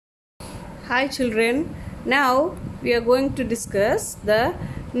Hi children, now we are going to discuss the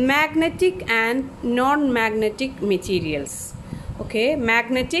magnetic and non-magnetic materials. Okay,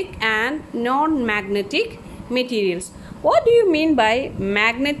 magnetic and non-magnetic materials. What do you mean by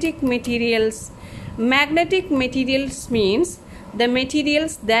magnetic materials? Magnetic materials means the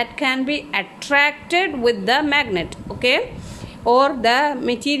materials that can be attracted with the magnet, okay, or the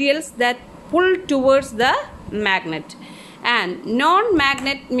materials that pull towards the magnet. And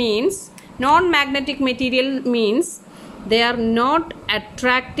non-magnetic material means they are not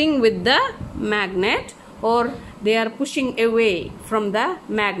attracting with the magnet, or they are pushing away from the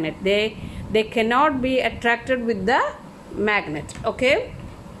magnet. They cannot be attracted with the magnet. Okay,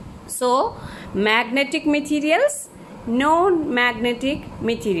 so magnetic materials, non-magnetic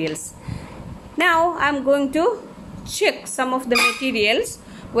materials. Now I am going to check some of the materials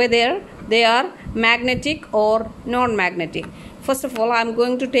whether they are magnetic or non-magnetic. First of all, I am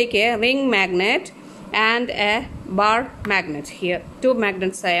going to take a ring magnet and a bar magnet here. Two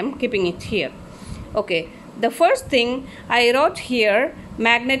magnets I am keeping it here. Okay, the first thing I wrote here,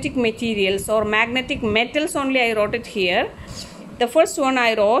 magnetic materials or magnetic metals only I wrote it here. The first one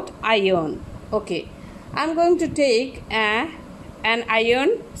I wrote iron. Okay, I am going to take an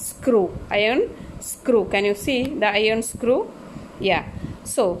iron screw. Can you see the iron screw? Yeah.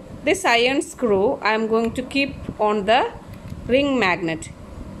 So this iron screw I am going to keep on the ring magnet.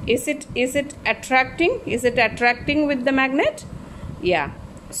 Is it attracting? Is it attracting with the magnet? Yeah.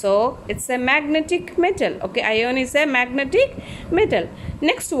 So it's a magnetic metal. Okay, iron is a magnetic metal.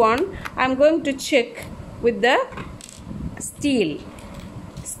 Next one I am going to check with the steel.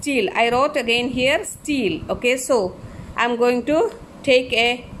 I wrote again here steel. Okay, so I am going to take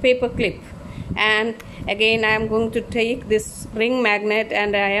a paper clip, and again I am going to take this ring magnet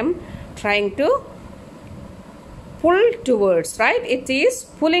and I am trying to pull towards, right? It is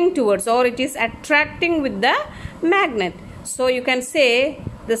pulling towards, or it is attracting with the magnet. So you can say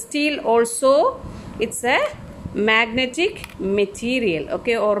the steel also, it's a magnetic material,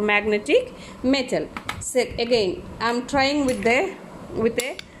 okay, or magnetic metal. So again I am trying with a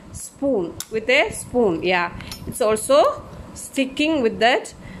spoon. Yeah, it's also sticking with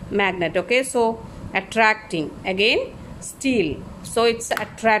that magnet. Okay, so attracting, again steel, so it's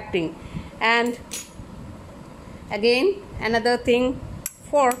attracting. And again another thing,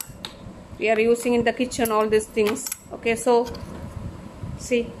 fork, we are using in the kitchen, all these things. Okay, so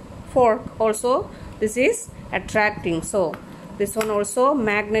see, fork also, this is attracting. So this one also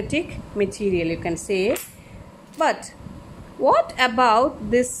magnetic material, you can say. But what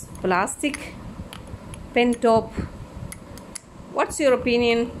about this plastic pen top? What's your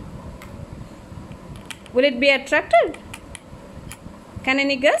opinion? Will it be attracted? Can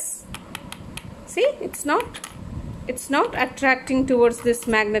any guess? See, it's not attracting towards this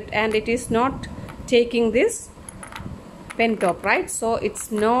magnet, and it is not taking this pen top, right? So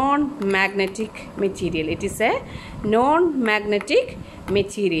it's non-magnetic material. It is a non-magnetic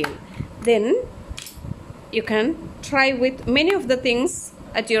material. Then you can try with many of the things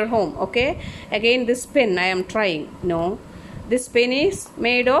at your home. Okay, again this pen I am trying. No, this pen is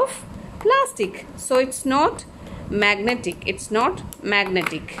made of plastic, so it's not magnetic.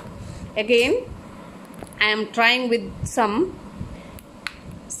 Again I am trying with some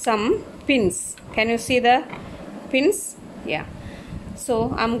pins. Can you see the pins? Yeah,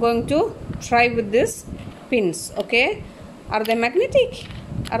 so I'm going to try with this pins. Okay, are they magnetic?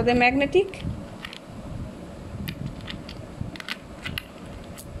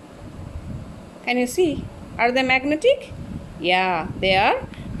 Can you see? Are they magnetic? Yeah, they are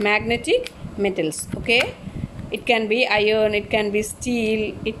magnetic metals. Okay, it can be iron, it can be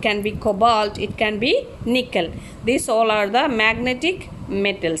steel, it can be cobalt, it can be nickel. These all are the magnetic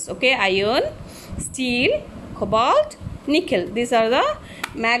metals. Okay, iron, steel, cobalt, nickel, these are the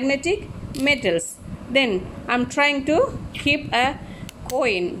magnetic metals. Then I'm trying to keep a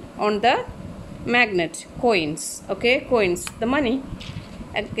coin on the magnet. Coins, okay, coins, the money.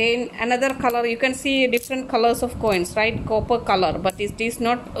 Again another color, you can see different colors of coins, right? Copper color, but it is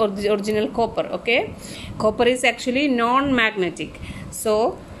not original copper. Okay, copper is actually non-magnetic.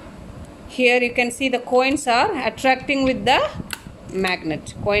 So here you can see the coins are attracting with the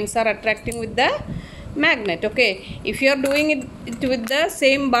magnet. Okay, if you are doing it with the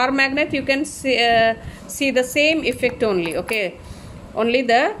same bar magnet, you can see the same effect only. Okay, only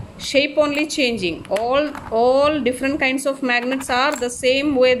the shape only changing. All different kinds of magnets are the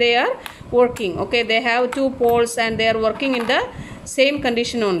same way they are working. Okay, they have two poles and they are working in the same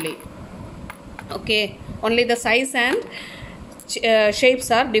condition only. Okay, only the size and shapes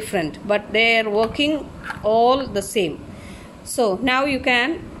are different, but they are working all the same. So now you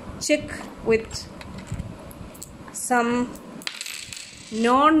can check with some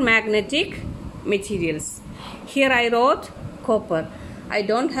non-magnetic materials. Here I wrote copper. I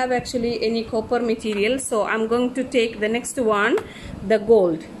don't have actually any copper material, so I'm going to take the next one, the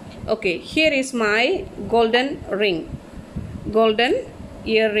gold. Okay, here is my golden ring, golden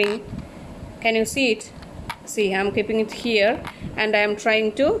earring. Can you see it? See, I'm keeping it here and I am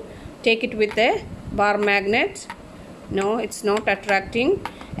trying to take it with a bar magnet. No, it's not attracting.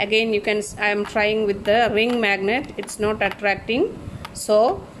 Again, I am trying with the ring magnet. It's not attracting.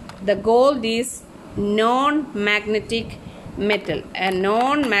 So the gold is non-magnetic metal, a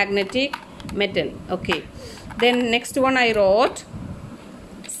non-magnetic metal. Okay, then next one I wrote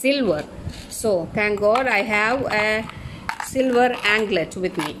silver. So thank God I have a silver anklet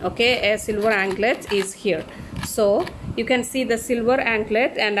with me. Okay, a silver anklet is here. So you can see the silver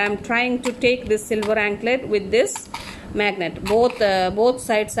anklet, and I'm trying to take this silver anklet with this magnet. Both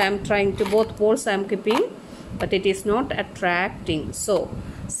sides I am trying to, both poles I am keeping, but it is not attracting. So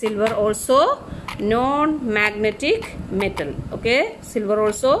silver also non-magnetic metal. Okay, silver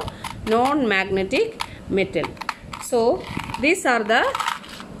also non-magnetic metal. So these are the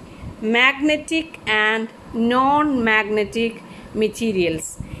magnetic and non-magnetic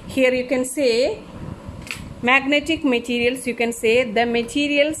materials. Here you can say magnetic materials, you can say the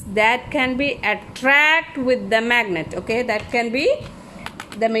materials that can be attract with the magnet. Okay, that can be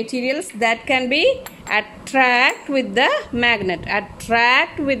the materials that can be attract with the magnet,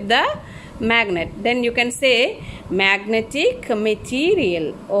 attract with the magnet. Then you can say magnetic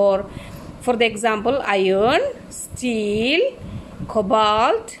material, or for the example iron, steel,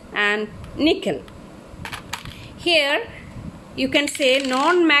 cobalt and nickel. Here you can say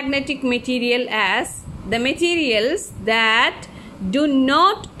non-magnetic material as the materials that do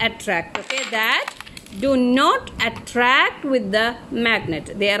not attract. Okay, that do not attract with the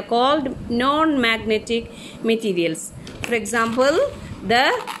magnet. They are called non-magnetic materials. For example,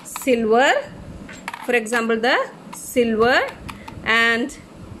 the silver. For example, the silver and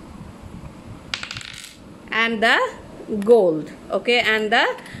the gold. Okay, and the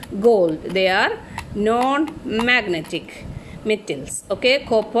gold, they are non-magnetic metals. Okay,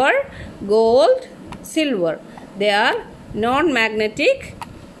 copper, gold, silver, they are non-magnetic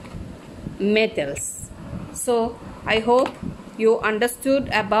metals. So I hope you understood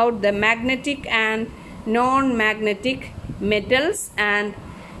about the magnetic and non-magnetic metals and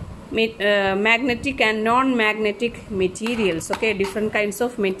magnetic and non-magnetic materials. Okay, different kinds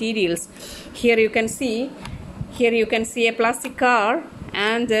of materials. Here you can see a plastic car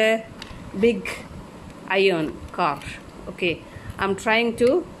and a big iron car. Okay, I'm trying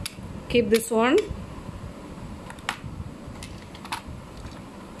to keep this one.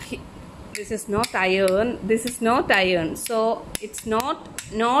 This is not iron, this is not iron, so it's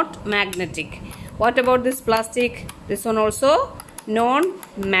not magnetic. What about this plastic? This one also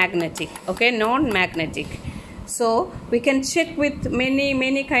non-magnetic. Okay, non-magnetic. So we can check with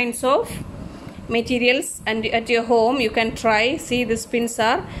many kinds of materials, and at your home you can try. See, these pins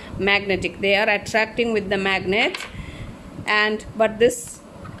are magnetic, they are attracting with the magnet, but this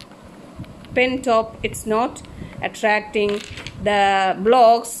pen top, it's not attracting. The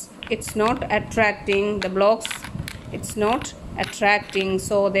blocks, it's not attracting. The blocks, it's not attracting,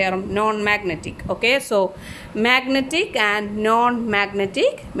 so they are non-magnetic. Okay, so magnetic and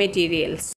non-magnetic materials.